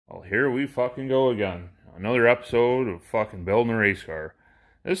Well, here we fucking go again. Another episode of fucking building a race car.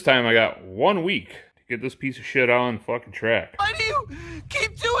 This time I got 1 week to get this piece of shit on fucking track. Why do you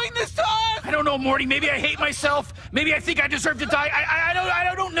keep doing this to us? I don't know, Morty. Maybe I hate myself. Maybe I think I deserve to die.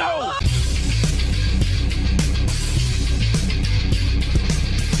 I don't know.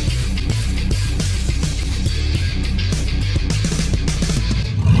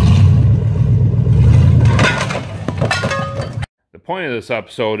 The point of this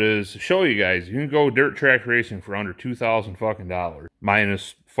episode is to show you guys you can go dirt track racing for under $2,000 fucking dollars,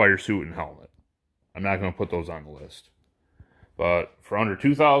 minus fire suit and helmet. I'm not gonna put those on the list, but for under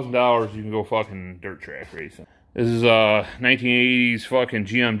 $2,000 you can go fucking dirt track racing. This is a 1980s fucking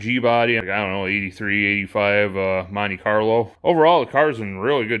GMG body. I don't know, 83, 85 Monte Carlo. Overall, the car's in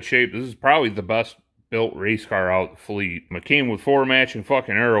really good shape. This is probably the best built race car out the fleet. It came with 4 matching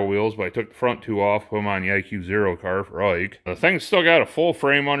fucking aero wheels, but I took the front 2 off, put them on the IQ0 car for Ike. The thing's still got a full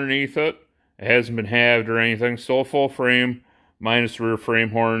frame underneath it. It hasn't been halved or anything. Still a full frame, minus the rear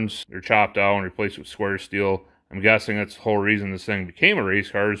frame horns. They're chopped out and replaced with square steel. I'm guessing that's the whole reason this thing became a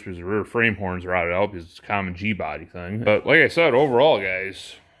race car, is because the rear frame horns are rotted out because it's a common G-body thing. But like I said, overall,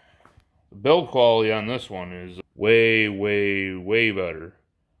 guys, the build quality on this one is way, way, way better.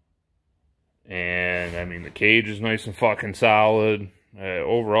 And I mean, the cage is nice and fucking solid.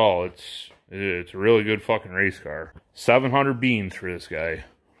 Overall, it's a really good fucking race car. 700 beans for this guy,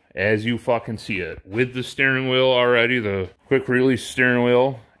 as you fucking see it, with the steering wheel already, the quick release steering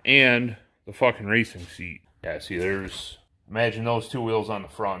wheel, and the fucking racing seat. Yeah, see, imagine those 2 wheels on the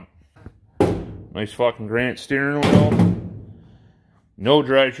front. Nice fucking granite steering wheel. No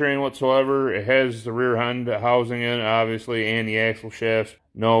drivetrain whatsoever. It has the rear end housing in it, obviously, and the axle shafts.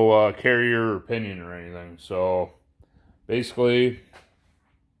 No carrier or pinion or anything. So, basically,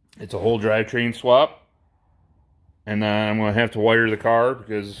 it's a whole drivetrain swap. And then I'm going to have to wire the car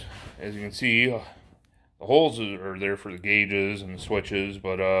because, as you can see, the holes are there for the gauges and the switches,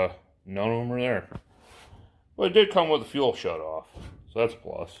 but none of them are there. But it did come with a fuel shutoff, so that's a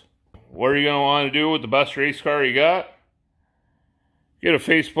plus. What are you going to want to do with the best race car you got? Get a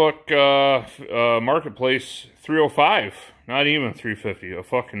Facebook Marketplace 305, not even 350, a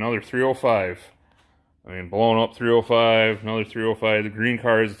fucking another 305. I mean, blown up 305, another 305. The green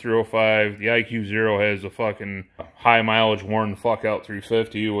car is a 305. The IQ0 has a fucking high mileage, worn the fuck out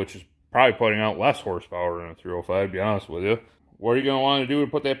 350, which is probably putting out less horsepower than a 305, to be honest with you. What are you going to want to do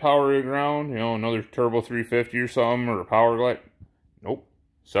to put that power to the ground? You know, another turbo 350 or something, or a power glide? Nope.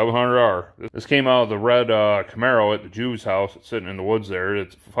 700R. This came out of the red Camaro at the Jew's house. It's sitting in the woods there.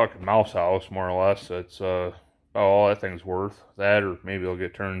 It's a fucking mouse house, more or less. It's all that thing's worth. That, or maybe it'll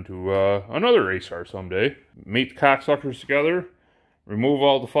get turned into another race car someday. Mate the cocksuckers together. Remove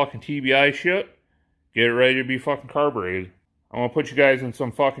all the fucking TBI shit. Get it ready to be fucking carbureted. I'm going to put you guys in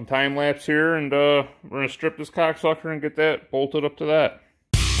some fucking time lapse here, and we're going to strip this cocksucker and get that bolted up to that.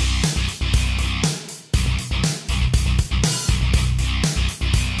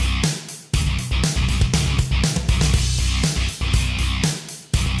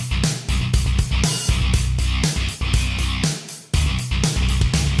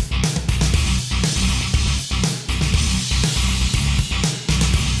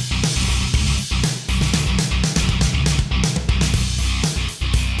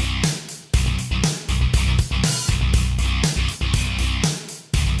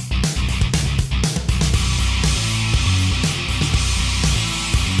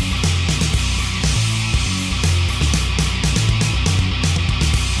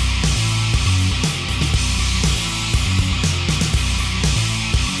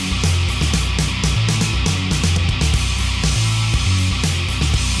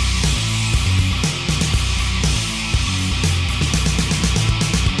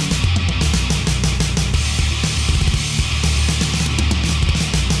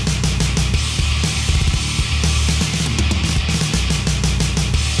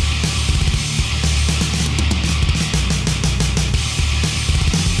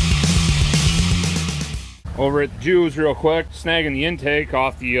 Over at the Jew's real quick, snagging the intake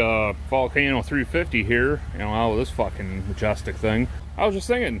off the Volcano 350 here, you know, out of this fucking majestic thing. I was just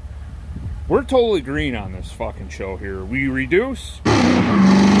thinking, we're totally green on this fucking show here. We reduce,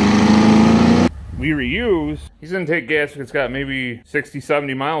 we reuse. These intake gaskets got maybe 60,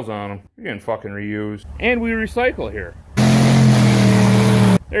 70 miles on them. We're getting fucking reused. And we recycle here.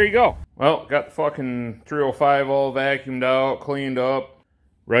 There you go. Well, got the fucking 305 all vacuumed out, cleaned up.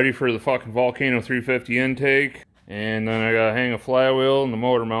 Ready for the fucking Volcano 350 intake. And then I gotta hang a flywheel and the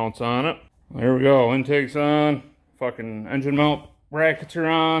motor mounts on it. There we go, intake's on. Fucking engine mount brackets are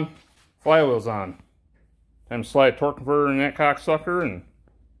on. Flywheel's on. Time to slide torque converter in that cocksucker and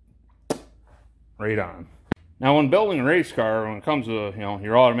right on. Now, when building a race car, when it comes to, you know,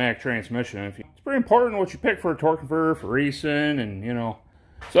 your automatic transmission, it's pretty important what you pick for a torque converter for racing, and, you know.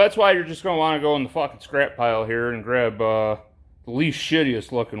 So that's why you're just going to want to go in the fucking scrap pile here and grab the least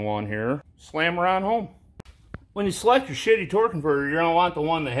shittiest looking one here. Slam her on home. When you select your shitty torque converter, you're going to want the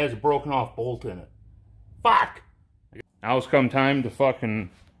one that has a broken off bolt in it. Fuck! Now it's come time to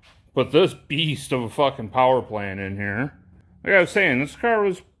fucking put this beast of a fucking power plant in here. Like I was saying, this car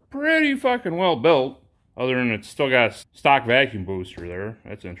was pretty fucking well built. Other than it's still got a stock vacuum booster there.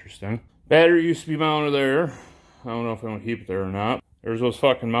 That's interesting. Battery used to be mounted there. I don't know if I'm going to keep it there or not. There's those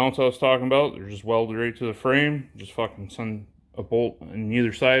fucking mounts I was talking about. They're just welded right to the frame. Just fucking send a bolt on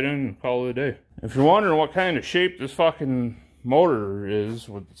either side in and call it a day. If you're wondering what kind of shape this fucking motor is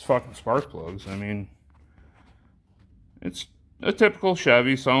with its fucking spark plugs, I mean, it's a typical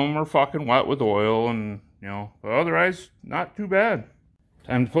Chevy. Some of them are fucking wet with oil and, you know, but otherwise, not too bad.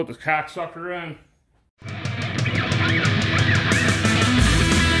 Time to put this cocksucker in.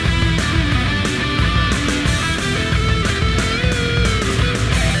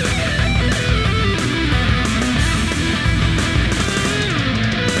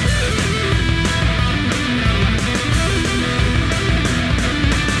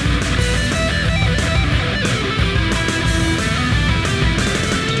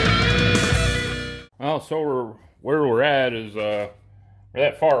 Well, so where we're at is we're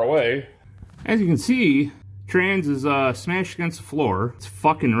that far away. As you can see, trans is smashed against the floor. It's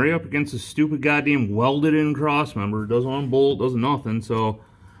fucking right up against this stupid goddamn welded in cross member. It doesn't unbolt, doesn't nothing. So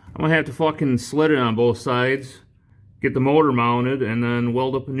I'm gonna have to fucking slit it on both sides, get the motor mounted, and then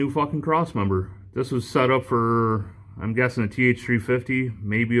weld up a new fucking cross member. This was set up for, I'm guessing, a TH350,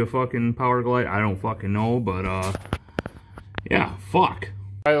 maybe a fucking Power Glide. I don't fucking know, but yeah, fuck.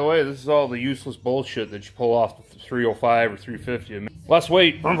 By the way, this is all the useless bullshit that you pull off the 305 or 350. Less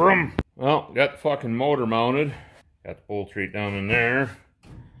weight, vroom vroom. Well, got the fucking motor mounted. Got the bolt right down in there.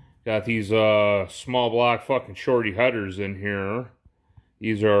 Got these small block fucking shorty headers in here.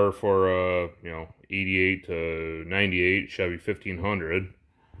 These are for, you know, 88 to 98 Chevy 1500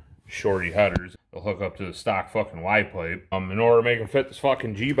 shorty headers. They'll hook up to the stock fucking Y-pipe. In order to make them fit this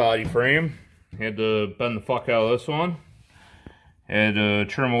fucking G-body frame, had to bend the fuck out of this one. Had to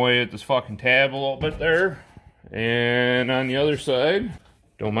trim away at this fucking tab a little bit there. And on the other side,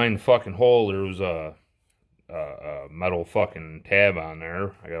 don't mind the fucking hole, there was a metal fucking tab on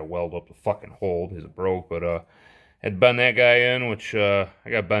there. I gotta weld up the fucking hole because it broke, but had to bend that guy in, which I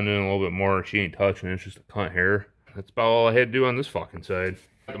got bend in a little bit more. She ain't touching it, it's just a cunt here. That's about all I had to do on this fucking side.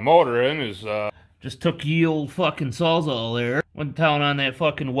 The motor in is just took ye old fucking sawzall there. Went to town on that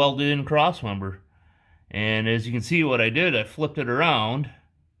fucking welded in cross member. And as you can see what I did, I flipped it around.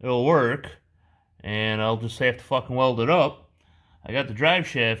 It'll work. And I'll just have to fucking weld it up. I got the drive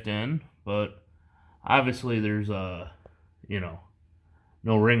shaft in, but obviously there's you know,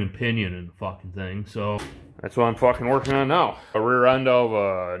 no ring and pinion in the fucking thing. So that's what I'm fucking working on now. A rear end of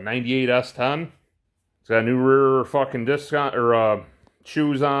a 98 S10. It's got a new rear fucking disc on, or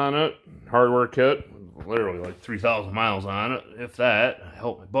shoes on it. Hardware kit. Literally like 3,000 miles on it, if that. I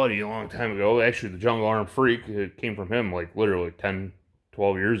helped my buddy a long time ago. Actually, the Jungle Arm Freak, it came from him like literally 10,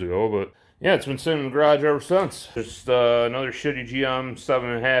 12 years ago. But yeah, it's been sitting in the garage ever since. Just another shitty GM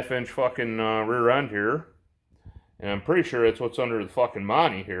 7.5 inch fucking rear end here. And I'm pretty sure that's what's under the fucking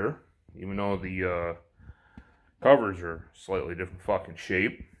Monte here. Even though the covers are slightly different fucking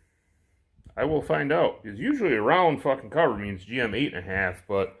shape. I will find out. Because usually a round fucking cover means GM 8.5,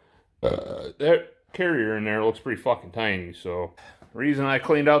 but that carrier in there looks pretty fucking tiny. So the reason I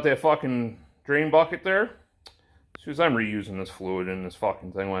cleaned out that fucking drain bucket there is because I'm reusing this fluid in this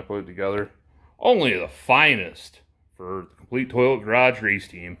fucking thing when I put it together. Only the finest for the Complete Toilet Garage race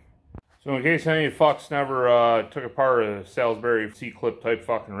team. So in case any of you fucks never took apart a Salisbury C-clip type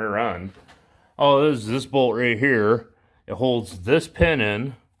fucking rear end, all it is this bolt right here. It holds this pin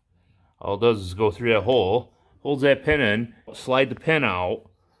in. All it does is go through that hole, holds that pin in, slide the pin out,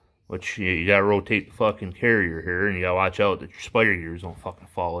 which you gotta rotate the fucking carrier here, and you gotta watch out that your spider gears don't fucking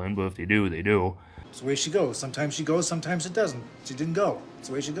fall in, but if they do, they do. It's the way she goes. Sometimes she goes, sometimes it doesn't. She didn't go. It's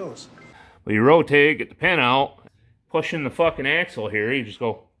the way she goes. But you rotate, get the pin out, push in the fucking axle here, you just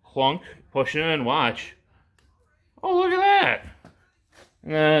go clunk, push it in, watch. Oh, look at that!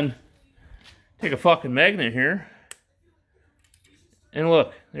 And then take a fucking magnet here, and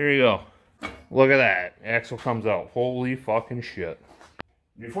look, there you go. Look at that. Axle comes out. Holy fucking shit.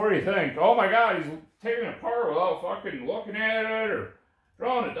 Before you think, oh my god, he's taking it apart without fucking looking at it, or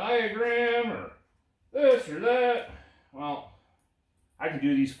drawing a diagram, or this or that. Well, I can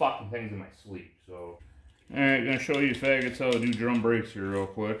do these fucking things in my sleep, so. Alright, gonna show you faggots how to do drum brakes here real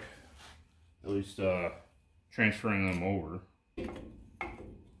quick. At least transferring them over.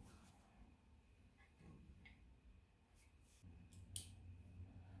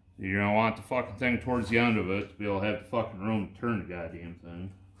 You're gonna want the fucking thing towards the end of it to be able to have the fucking room to turn the goddamn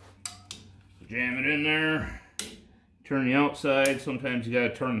thing. So jam it in there. Turn the outside. Sometimes you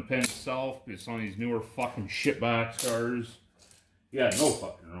gotta turn the pin itself because some of these newer fucking shitbox cars, you got no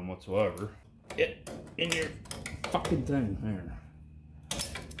fucking room whatsoever. Get in your fucking thing there.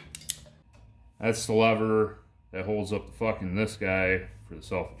 That's the lever that holds up the fucking this guy for the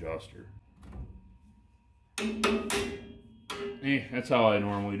self-adjuster. That's how I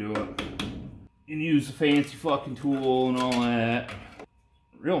normally do it. You can use the fancy fucking tool and all that.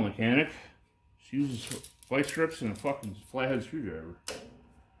 Real mechanic just uses vice grips and a fucking flathead screwdriver.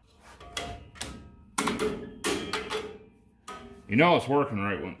 You know it's working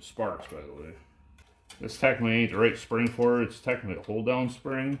right when it sparks, by the way. This technically ain't the right spring for it. It's technically a hold down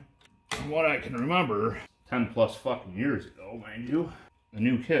spring. From what I can remember, 10 plus fucking years ago, mind you, the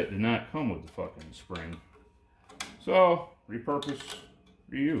new kit did not come with the fucking spring. So, repurpose,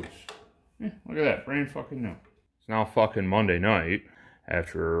 reuse. Look at that, brand fucking new. It's now fucking Monday night.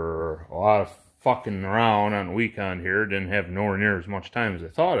 After a lot of fucking around on the weekend here, didn't have nowhere near as much time as I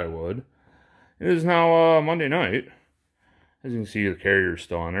thought I would. It is now Monday night. As you can see, the carrier's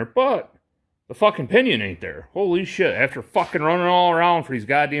still on there, but the fucking pinion ain't there. Holy shit, after fucking running all around for these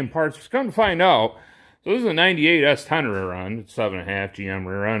goddamn parts, it's come to find out. So this is a 98 S10 rear end, it's 7.5 GM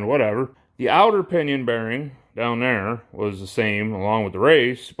rear end, whatever. The outer pinion bearing down there was the same along with the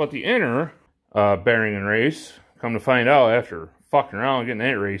race, but the inner bearing and race, come to find out after fucking around getting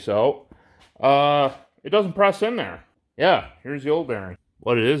that race out, it doesn't press in there. Yeah, here's the old bearing.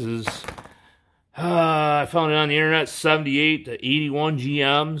 What it is I found it on the internet, 78 to 81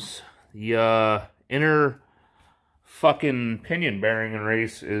 GMs. The inner fucking pinion bearing and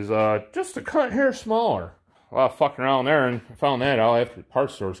race is just a cut hair smaller. A lot of fucking around there, and I found that out after the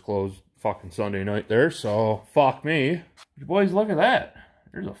parts stores closed fucking Sunday night there, so fuck me. You boys, look at that.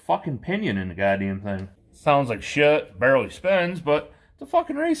 There's a fucking pinion in the goddamn thing. Sounds like shit, barely spins, but it's a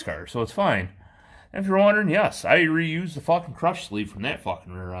fucking race car, so it's fine. And if you're wondering, yes, I reused the fucking crush sleeve from that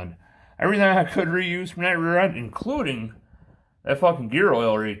fucking rear end. Everything I could reuse from that rear end, including that fucking gear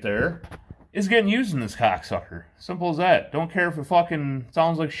oil right there, is getting used in this cocksucker. Simple as that. Don't care if it fucking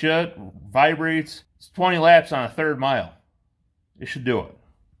sounds like shit, vibrates. It's 20 laps on a third mile. It should do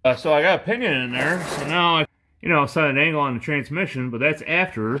it. So I got a pinion in there, so now I, set an angle on the transmission, but that's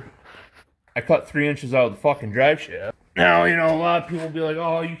after I cut 3 inches out of the fucking drive shaft. Now, a lot of people will be like,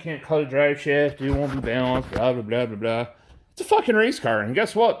 oh, you can't cut a drive shaft, it won't be balanced, blah, blah, blah, blah, blah. It's a fucking race car, and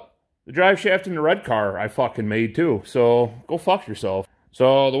guess what? The drive shaft in the red car I fucking made too, so go fuck yourself.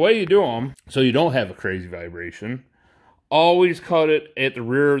 So the way you do them, so you don't have a crazy vibration, always cut it at the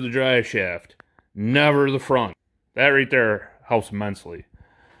rear of the drive shaft, never the front. That right there helps immensely.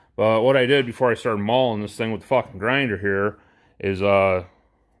 But what I did before I started mauling this thing with the fucking grinder here is the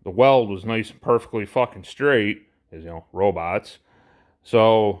weld was nice and perfectly fucking straight, as robots.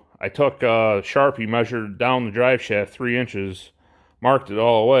 So I took Sharpie, measured down the drive shaft 3 inches, marked it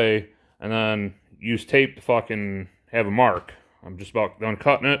all the way, and then used tape to fucking have a mark. I'm just about done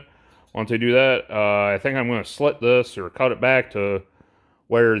cutting it. Once I do that, I think I'm going to slit this or cut it back to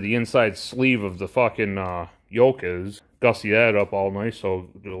where the inside sleeve of the fucking yoke is. Gussy that up all nice so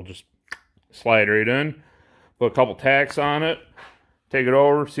it'll just slide right in. Put a couple tacks on it. Take it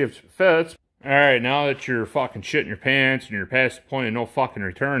over, see if it fits. Alright, now that you're fucking shitting your pants and you're past the point of no fucking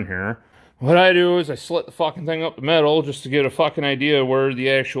return here, what I do is I slit the fucking thing up the middle just to get a fucking idea where the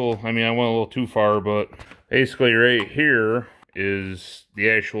actual, I went a little too far, but basically right here is the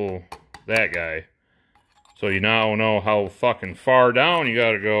actual, that guy. So you now know how fucking far down you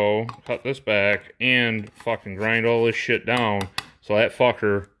gotta go, cut this back, and fucking grind all this shit down so that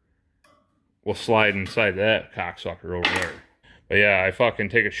fucker will slide inside that cocksucker over there. But yeah, I fucking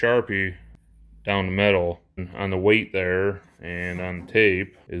take a Sharpie down the middle. On the weight there and on the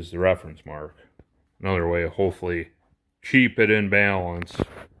tape is the reference mark. Another way of hopefully keep it in balance.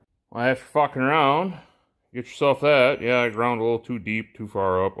 Well, after fucking around, get yourself that. Yeah, I ground a little too deep, too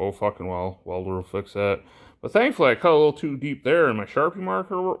far up. Oh, fucking well. Welder will fix that. But thankfully, I cut a little too deep there and my Sharpie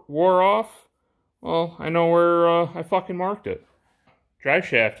marker wore off. Well, I know where I fucking marked it. Drive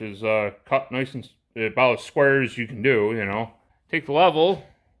shaft is cut nice and about as square as you can do, Take the level,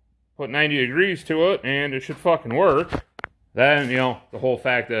 put 90 degrees to it, and it should fucking work. Then, the whole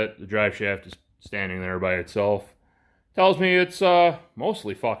fact that the drive shaft is standing there by itself tells me it's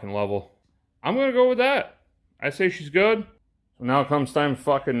mostly fucking level. I'm gonna go with that. I say she's good. So now it comes time to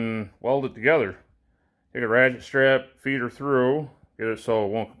fucking weld it together. Take a ratchet strap, feed her through, Get it so it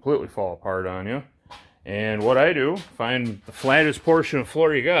won't completely fall apart on you. And what I do, find the flattest portion of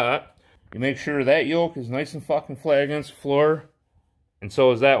floor you got. You make sure that yoke is nice and fucking flat against the floor. And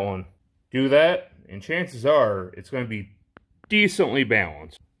so is that one. Do that, and chances are it's going to be decently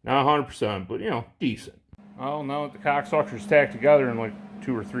balanced. Not 100%, but, you know, decent. Well, now that the cocksucker's tacked together in like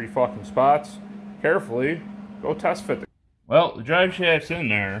 2 or 3 fucking spots, carefully, go test fit. Well, the drive shaft's in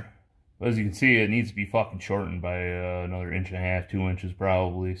there. But as you can see, it needs to be fucking shortened by another 1.5 to 2 inches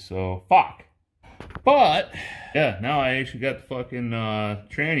probably, so fuck. But, yeah, now I actually got the fucking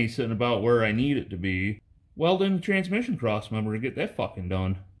tranny sitting about where I need it to be. Welding the transmission cross member to get that fucking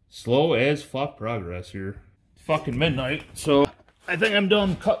done. Slow as fuck progress here. It's fucking midnight, so I think I'm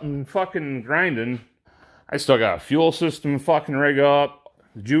done cutting fucking grinding. I still got a fuel system fucking rig up.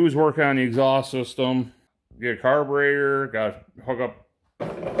 The Jews work on the exhaust system. Get a carburetor. Got to hook up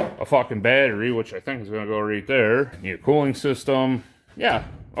a fucking battery, which I think is going to go right there. Need a cooling system. Yeah.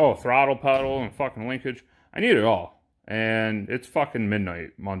 Oh, throttle pedal and fucking linkage. I need it all. And it's fucking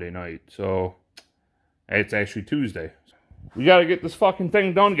midnight, Monday night. So, it's actually Tuesday. We got to get this fucking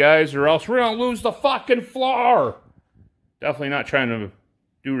thing done, guys, or else we're going to lose the fucking floor. Definitely not trying to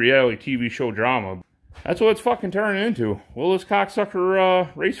do reality TV show drama. That's what it's fucking turning into. Will this cocksucker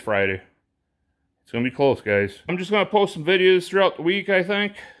race Friday? It's going to be close, guys. I'm just going to post some videos throughout the week, I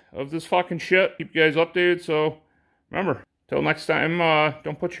think, of this fucking shit. Keep you guys updated, so remember, till next time,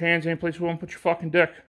 don't put your hands any place you won't put your fucking dick.